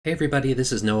Hey everybody,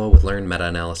 this is Noah with Learn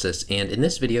Meta-Analysis, and in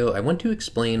this video I want to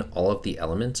explain all of the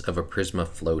elements of a PRISMA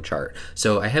flow chart.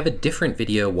 So I have a different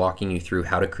video walking you through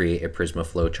how to create a PRISMA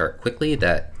flow chart quickly.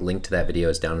 That link to that video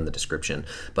is down in the description.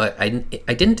 But I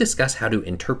didn't discuss how to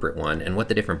interpret one and what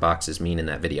the different boxes mean in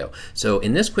that video. So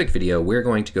in this quick video we're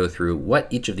going to go through what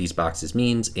each of these boxes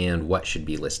means and what should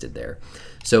be listed there.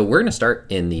 So we're going to start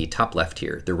in the top left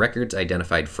here, the records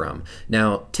identified from.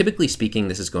 Now, typically speaking,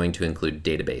 this is going to include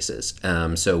databases.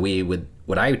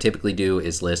 What I would typically do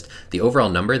is list the overall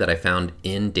number that I found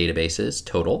in databases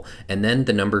total, and then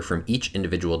the number from each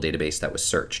individual database that was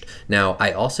searched. Now,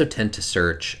 I also tend to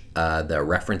search the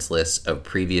reference lists of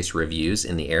previous reviews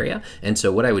in the area. And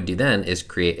so what I would do then is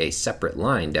create a separate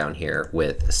line down here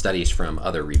with studies from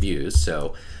other reviews.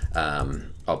 So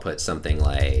I'll put something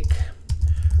like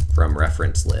from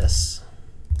reference lists,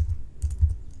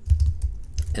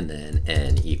 and then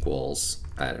n equals,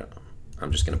 I don't know,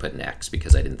 I'm just going to put an X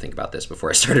because I didn't think about this before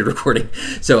I started recording.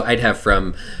 So I'd have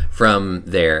from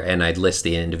there, and I'd list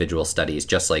the individual studies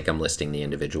just like I'm listing the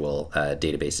individual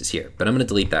databases here. But I'm going to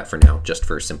delete that for now, just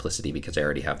for simplicity, because I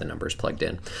already have the numbers plugged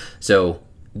in. So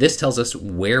this tells us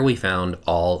where we found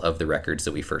all of the records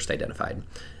that we first identified.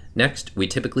 Next, we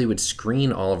typically would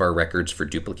screen all of our records for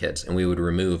duplicates, and we would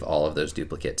remove all of those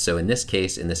duplicates. So in this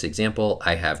case, in this example,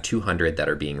 I have 200 that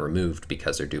are being removed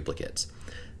because they're duplicates.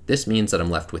 This means that I'm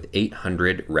left with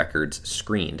 800 records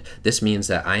screened. This means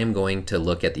that I am going to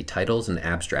look at the titles and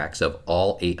abstracts of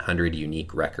all 800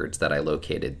 unique records that I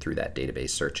located through that database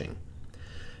searching.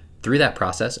 Through that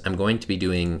process, I'm going to be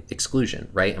doing exclusion,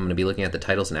 right? I'm going to be looking at the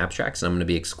titles and abstracts, and I'm going to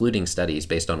be excluding studies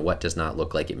based on what does not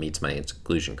look like it meets my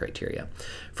exclusion criteria.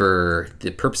 For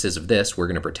the purposes of this, we're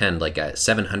going to pretend like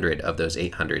 700 of those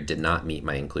 800 did not meet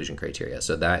my inclusion criteria.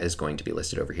 So that is going to be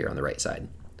listed over here on the right side.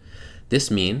 This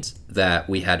means that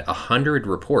we had 100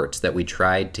 reports that we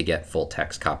tried to get full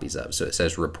text copies of. So it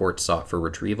says reports sought for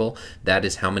retrieval. That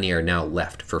is how many are now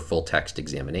left for full text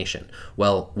examination.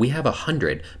 Well, we have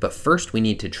 100, but first we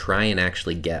need to try and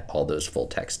actually get all those full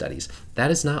text studies.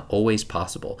 That is not always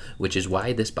possible, which is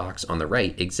why this box on the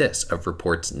right exists of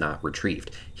reports not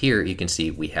retrieved. Here you can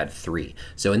see we had 3.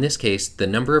 So in this case, the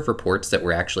number of reports that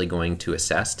we're actually going to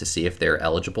assess to see if they're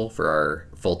eligible for our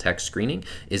full text screening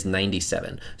is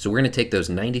 97. So we're going to take those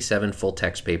 97 full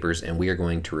text papers and we are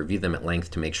going to review them at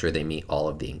length to make sure they meet all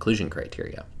of the inclusion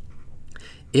criteria.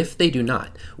 If they do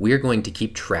not, we are going to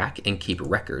keep track and keep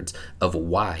records of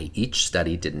why each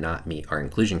study did not meet our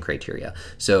inclusion criteria.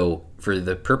 So for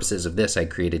the purposes of this, I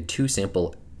created 2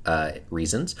 sample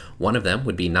reasons. One of them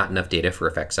would be not enough data for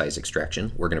effect size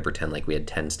extraction. We're going to pretend like we had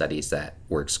 10 studies that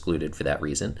were excluded for that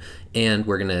reason. And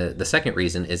the second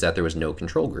reason is that there was no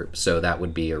control group. So that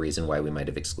would be a reason why we might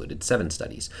have excluded 7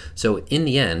 studies. So in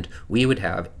the end, we would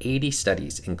have 80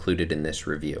 studies included in this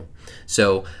review.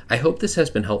 So I hope this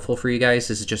has been helpful for you guys.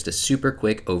 This is just a super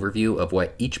quick overview of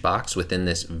what each box within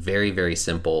this very, very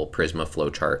simple PRISMA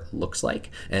flowchart looks like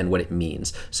and what it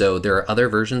means. So there are other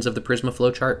versions of the PRISMA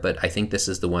flowchart, but I think this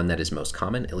is the one that is most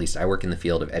common. At least I work in the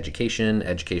field of education,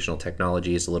 educational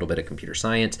technologies, a little bit of computer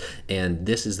science, and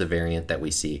this is the variant that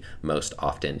we see most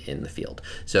often in the field.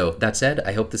 So that said,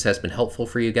 I hope this has been helpful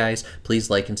for you guys. Please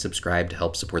like and subscribe to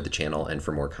help support the channel and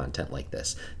for more content like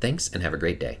this. Thanks and have a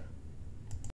great day.